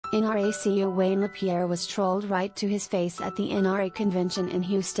NRA CEO Wayne LaPierre was trolled right to his face at the NRA convention in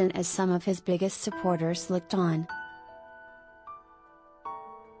Houston as some of his biggest supporters looked on.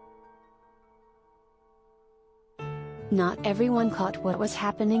 Not everyone caught what was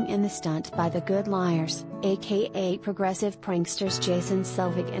happening in the stunt by the good liars, aka progressive pranksters Jason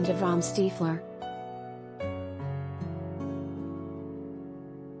Selvig and Davram Stiefler.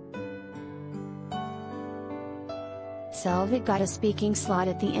 Selvig got a speaking slot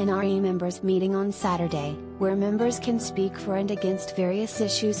at the NRA Members Meeting on Saturday, where members can speak for and against various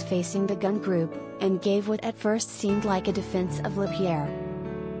issues facing the gun group, and gave what at first seemed like a defense of LaPierre.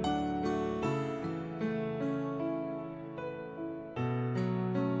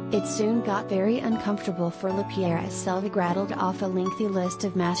 It soon got very uncomfortable for LaPierre as Selvig rattled off a lengthy list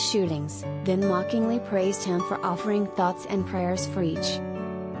of mass shootings, then mockingly praised him for offering thoughts and prayers for each.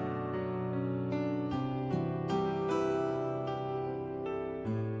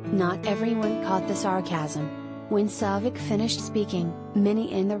 Not everyone caught the sarcasm. When Selvig finished speaking,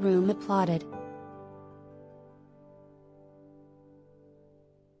 many in the room applauded.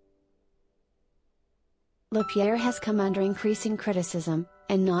 LaPierre has come under increasing criticism,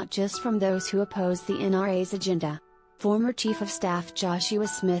 and not just from those who oppose the NRA's agenda. Former Chief of Staff Joshua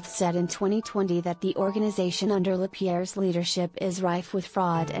Smith said in 2020 that the organization under LaPierre's leadership is rife with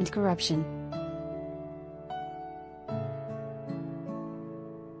fraud and corruption.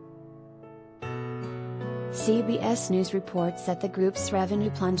 CBS News reports that the group's revenue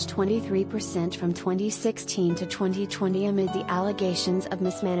plunged 23% from 2016 to 2020 amid the allegations of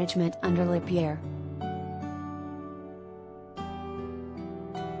mismanagement under LaPierre.